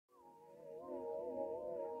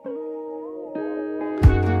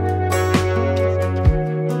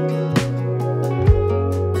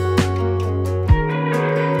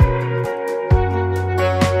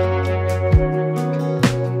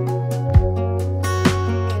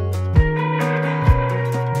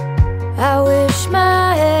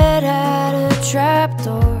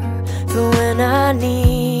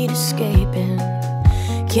escaping.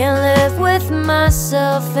 Can't live with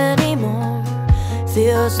myself anymore.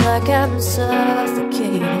 Feels like I'm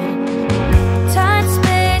suffocating. Tight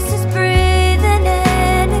spaces, breathing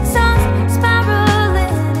in, exhaust,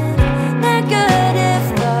 spiraling in negative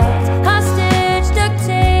thoughts. Hostage, duct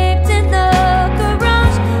taped in the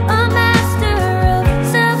garage. A master of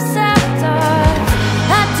self-sabotage.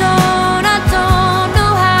 I don't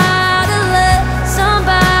know how to let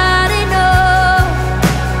somebody know.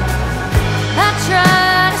 I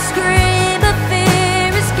try to scream, but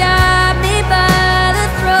fear has got me by the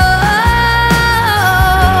throat.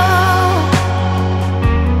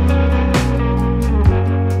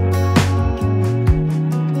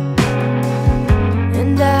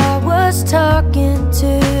 And I was talking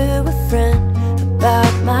to a friend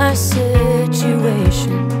about my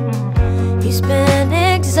situation. He's been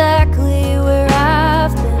exactly where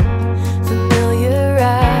I've been, familiar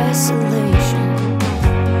isolation.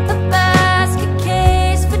 A basket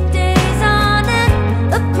case for days on end,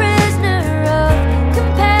 a prisoner of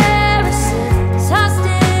comparisons.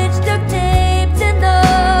 Hostage, duct taped in the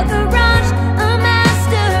garage, a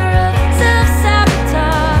master of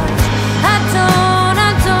self-sabotage. I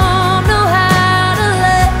don't know how to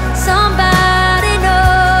let somebody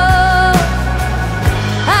know.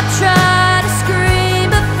 I try to scream,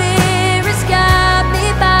 but fear has got me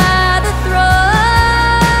by the throat.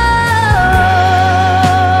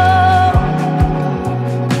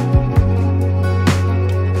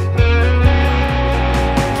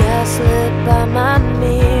 Gaslit by my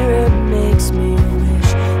mirror makes me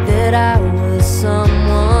wish that I was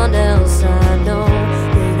someone else. I know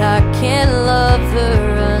that I can't love her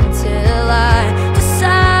until I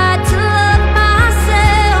decide to love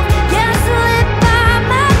myself. Gaslit by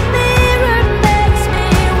my mirror makes me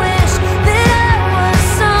wish that I was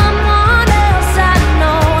someone else. I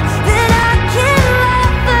know that I can't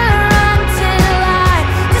love her until I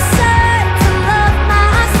decide to love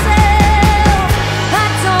myself.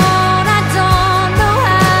 I don't know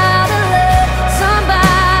how to let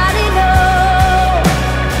somebody know.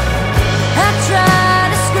 I try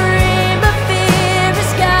to scream, but fear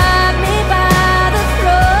has got me by the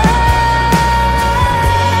throat.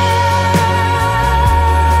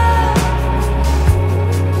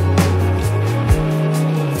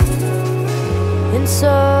 And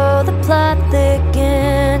so the plot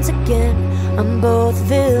thickens again. I'm both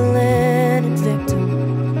villain and victim,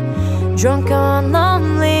 drunk on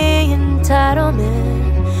lonely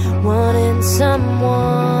entitlement, wanting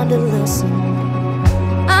someone to listen.